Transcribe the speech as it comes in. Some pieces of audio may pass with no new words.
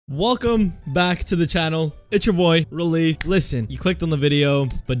Welcome back to the channel. It's your boy, Relief. Listen, you clicked on the video,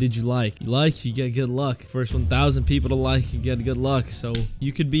 but did you like? You like, you get good luck. First 1,000 people to like, you get good luck. So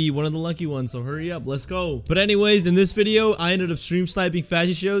you could be one of the lucky ones. So hurry up, let's go. But anyways, in this video, I ended up stream sniping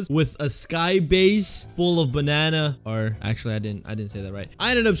fashion shows with a sky base full of banana. Or actually, I didn't say that right. I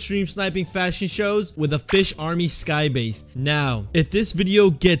ended up stream sniping fashion shows with a fish army sky base. Now, if this video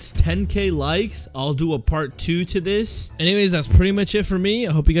gets 10k likes, I'll do a part 2 to this. Anyways, that's pretty much it for me.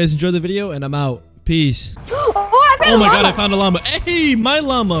 I hope you guys enjoyed the video, and I'm out. Peace. Oh my god, I found a llama. Hey, my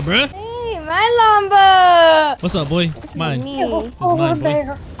llama, bruh. Hey, my llama. What's up, boy? This mine. Is It's mine,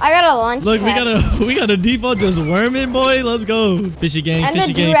 boy. I got a lunch. Look, pad. we got a default just worming, boy. Let's go. Fishy gang, And fishy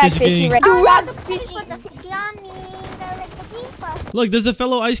the gang, do-rag fishy gang. Look, there's a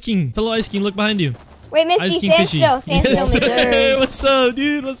fellow Ice King. Fellow Ice King, look behind you. Wait, Misty, Ice King stand fishy. still. Stand Yes, still, sir. Misty. What's up,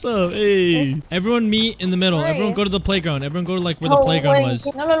 dude? What's up? Hey. Everyone meet in the middle. Everyone go to the playground. Everyone go to like where the playground was.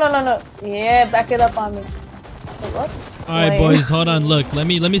 No. Yeah, back it up on me. What? All right, boys, hold on. Look, let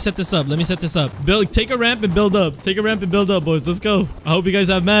me set this up. Let me set this up. Take a ramp and build up. Take a ramp and build up, boys. Let's go. I hope you guys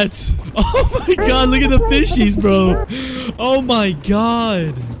have mats. Oh my god, look at the fishies, bro. Oh my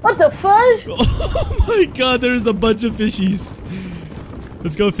god. What the fudge? Oh my god, there's a bunch of fishies.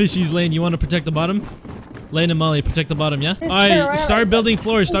 Let's go, fishies. Lane, you want to protect the bottom? Lane and Molly, protect the bottom, yeah? Alright, start building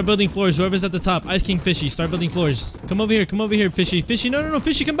floors. Start building floors. Whoever's at the top. Ice King Fishy, start building floors. Come over here. Come over here, Fishy. Fishy, no,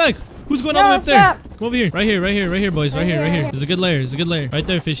 Fishy, come back. Who's going all the way up there? Come over here. Right here, boys. Right here. There's a good layer. Right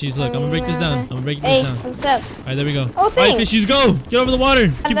there, Fishies. Look, I'm gonna break this down. Hey, what's up? Alright, there we go. Oh, Alright, Fishies, go. Get over the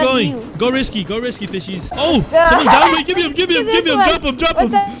water. Keep going. Go risky, Fishies. Oh, someone's down. Wait, give him. Drop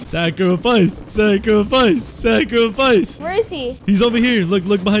him. Sacrifice. Where is he? He's over here. Look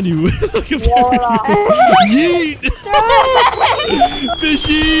behind you. Look up Yeet!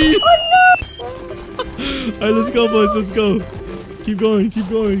 Fishy! Oh, no. Alright, let's go, boys. Let's go. Keep going.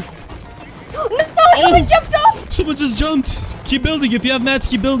 No, someone jumped off! Someone just jumped. Keep building. If you have mats,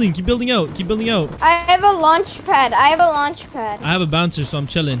 keep building. Keep building out. I have a launch pad. I have a bouncer, so I'm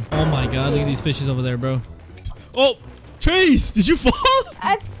chilling. Oh my god, look at these fishes over there, bro. Oh! Trace, did you fall?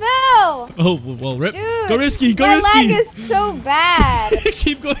 I fell. Oh, well, rip. Dude, Go risky. my lag is so bad.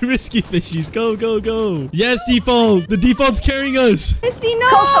 Keep going risky, fishies. Go. Yes, default. The default's carrying us. Misty,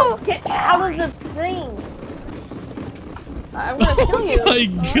 no. Get out of the thing. I'm gonna kill you. Oh my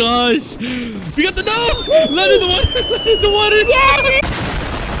gosh. We got the no. Let in the water.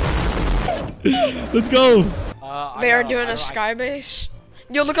 Yes! Let's go. They are doing a sky base.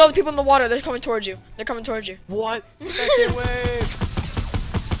 Yo, look at all the people in the water. They're coming towards you. What? That way.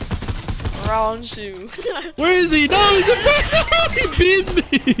 Round 2. Where is he? No, he's in front. He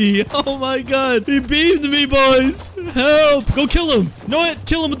beamed me. Oh my god. He beamed me, boys. Help. Go kill him. You know what?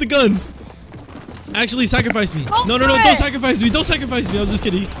 Kill him with the guns. Actually, sacrifice me. No, don't sacrifice me. Don't sacrifice me. I was just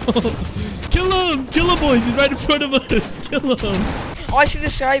kidding. Kill him, boys. He's right in front of us. Kill him. Oh, I see the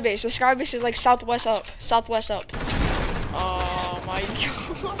sky base. The sky base is like southwest up. Oh my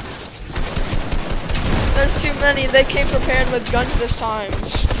god. There's too many. They came prepared with guns this time.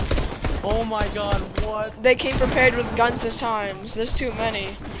 Oh my god, what? They came prepared with guns this time. There's too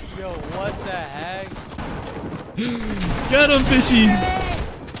many. Yo, what the heck? Get him, fishies.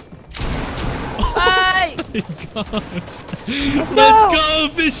 Hey! Oh my gosh. Let's go,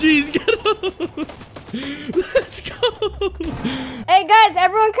 fishies. Get him. Let's go. Hey guys,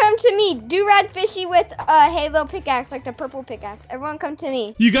 everyone come to me. Do-rag fishy with a halo pickaxe, like the purple pickaxe. Everyone come to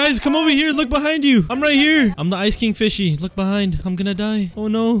me. You guys come over here. Look behind you. I'm right here. I'm the Ice King Fishy. Look behind. I'm gonna die. Oh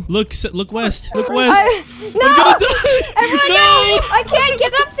no. Look west. Look west. No! I'm gonna die. Everyone, no! I can't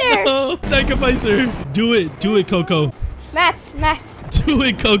get up there. No. Sacrifice her. Do it, Coco. Mats. Do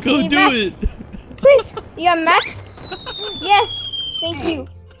it, Coco. Do it. Please. You got mats? Yes. Thank you.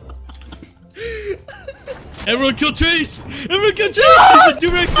 Everyone kill Trace! Everyone kill Trace! He's a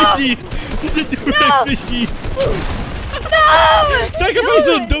do-rag fishy! He's a do-rag fishy! No! Sacrifice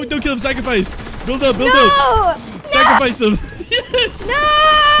him! Don't kill him, sacrifice! Build up! Sacrifice him! Yes!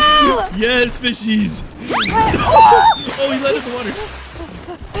 No! Yes, fishies! Oh, he let in the water!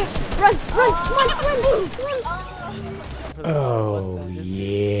 Run! Oh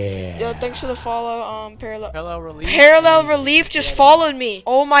yeah. Yo, thanks for the follow, Parallel Relief. Parallel Relief just followed me.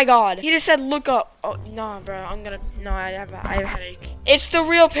 Oh my god. He just said look up. Oh, nah, bro. I have a headache. It's the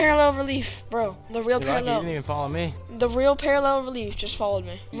real Parallel Relief, bro. The real Parallel. He didn't even follow me. The real Parallel Relief just followed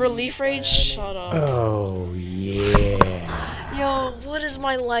me. Relief Rage, shut up. Oh yeah. Yo, what is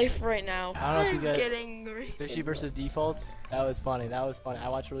my life right now? I don't know if you guys. Get angry. Fishy versus defaults. That was funny. I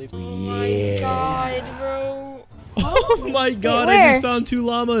watched Relief. Oh my god, bro. Oh my god, I just found 2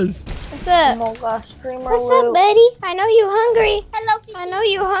 llamas. What's up? Oh my gosh, streamer What's loot. up, buddy? I know you hungry. Hello, I know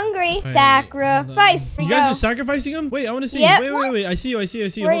you hungry. Alright, Sacrifice. You guys are sacrificing him? Wait, I want to see. Yep. Wait. I see you. Where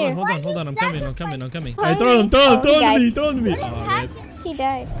are you? Hold on. I'm coming. Hungry. Alright, throw him Oh, to me. he Oh, rip. He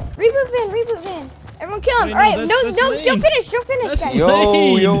died. Reboot van. Everyone kill him. Wait, no, Alright, that's don't lame. don't finish, That's guys.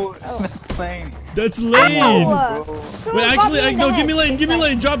 lame. Yo, that's lame. That's lame. Ow. Wait, actually, no, give me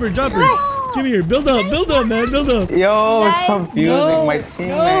lane. Drop her. Give me here. Build up, man. Build up. Yo, it's Guys, confusing my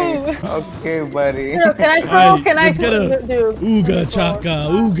teammate. Okay, buddy. Dude, can I throw? Alright, Can I let's get a dude? Ooga chaka,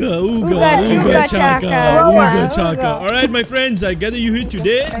 ooga Ooga chaka, chaka. ooga chaka. Ooga. Alright, my friends, I gather you here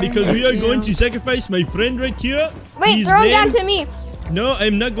today because we are going to sacrifice my friend right here. Wait, His throw him down name- to me. No,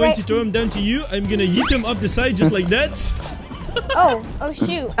 I'm not going Wait. to throw him down to you. I'm gonna yeet him up the side just like that. Oh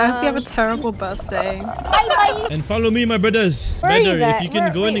shoot. I hope you have a terrible birthday. Bye. And follow me, my brothers. Where are you Better if at? you can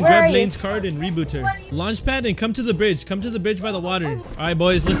Where- go in wait, and where grab are you? Lane's card and reboot her. Launchpad and come to the bridge. Come to the bridge by the water. All right,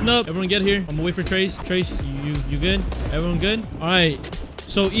 boys, listen up. Everyone get here. I'm gonna wait for Trace. Trace, you good? Everyone good? All right.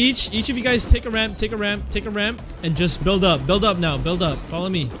 So each of you guys take a ramp, and just build up. Build up now. Build up. Follow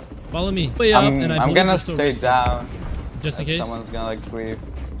me. Way up, and I I'm believe gonna we're still stay risky. down. Just in if case. Someone's gonna like grief.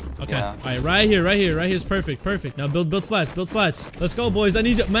 Okay. Yeah. All right, right here is perfect. Now build flats. Let's go, boys. I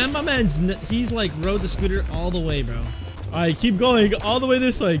need you. Man, my man's he's like rode the scooter all the way, bro. All right, keep going all the way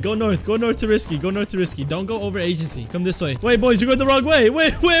this way. Go north to risky. Don't go over agency. Come this way. Wait, boys, you're going the wrong way.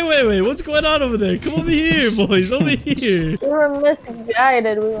 Wait. What's going on over there? Come over here, boys. Over here. We were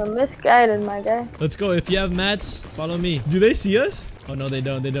misguided, my guy. Let's go. If you have mats, follow me. Do they see us? Oh no, they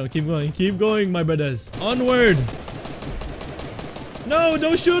don't. Keep going, my brothers. Onward. No,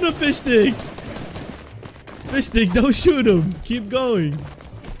 don't shoot him, fish stick. Don't shoot him. Keep going.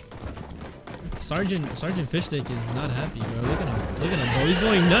 Sergeant Fishstick is not happy, bro. Look at him, bro. He's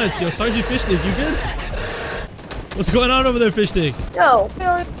going nuts. Yo, Sergeant Fishstick, you good? What's going on over there, Fishstick? Yo,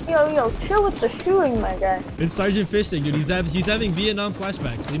 chill with the shooting, my guy. It's Sergeant Fishstick, dude. He's having Vietnam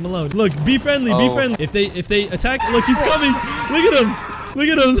flashbacks. Leave him alone. Look, be friendly. If they attack, look, he's coming. Look at him.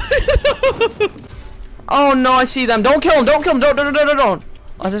 Oh no, I see them. Don't kill him. Don't.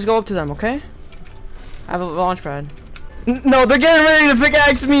 Let's just go up to them, okay? I have a launch pad. No, they're getting ready to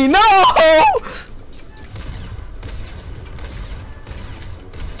pickaxe me. No!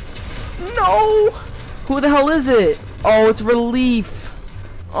 No! Who the hell is it? Oh, it's Relief.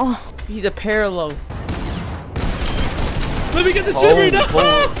 Oh, he's a parallel. Let me get the streamer now.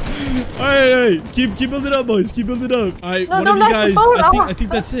 All right. Keep building up, boys. All right, No, one no, of you not the guys. boat. I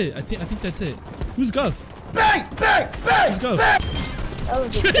think that's it. I think that's it. Who's Guff? Bang! Who's Guff? That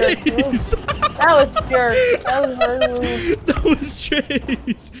was a jerk move. Trace. That was jerk. That was very rude. That was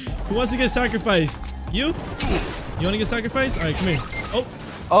Trace. Who wants to get sacrificed? You? You want to get sacrificed? All right, come here.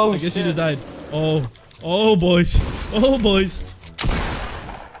 Oh, I guess you just died. Oh, boys.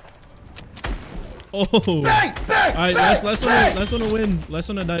 Oh. All right, last one to win. Last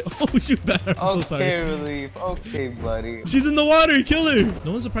one to die. Oh, shoot, bad. I'm so sorry. Okay, Relief. Okay, buddy. She's in the water. Kill her.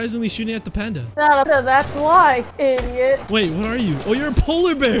 No one's surprisingly shooting at the panda. That's why, idiot. Wait, what are you? Oh, you're a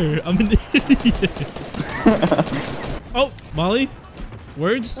polar bear. I'm an idiot. Oh, Molly.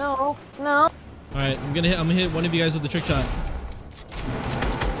 Words? No. All right, I'm gonna hit one of you guys with the trick shot.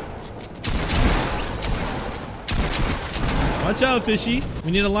 Watch out, fishy.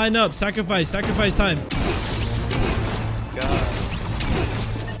 We need to line up. Sacrifice time. God.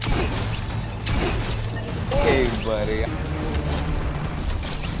 Okay, buddy.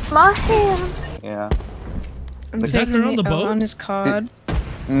 My hand. Yeah. I'm Is that her taking on the boat? on his card.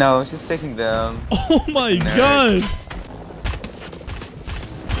 No, she's taking them. Oh my Nerd. god.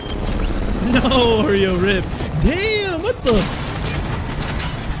 No, Oreo rip. Damn, what the?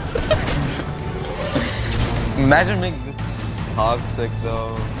 Imagine making this toxic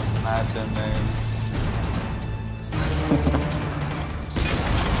though. Imagine, man.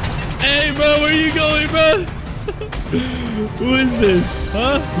 Hey, bro, where you going, bro? Who is this?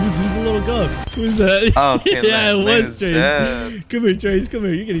 Huh? Who's the little guff? Who's that? Oh, okay, yeah, Lane it was is Trace. dead. Come here, Trace. Come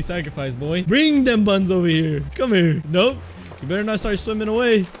here. You're getting sacrificed, boy. Bring them buns over here. Come here. Nope. You better not start swimming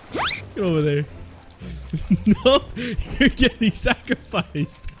away. Get over there. Nope. You're getting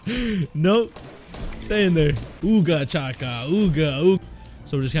sacrificed. Nope. Stay in there. Ooga chaka. Ooga.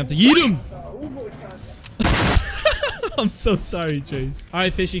 So we're just gonna have to yeet him. I'm so sorry, Trace. All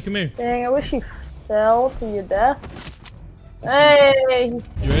right, Fishy, come here. Dang, I wish you fell to your death. Hey!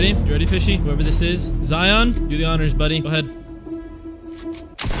 You ready? You ready, Fishy? Whoever this is. Zion, do the honors, buddy. Go ahead.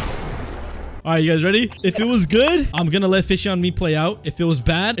 All right, you guys ready? If it was good, I'm gonna let Fishy on me play out. If it was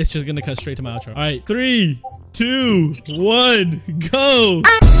bad, it's just gonna cut straight to my outro. All right, 3, 2, 1, go.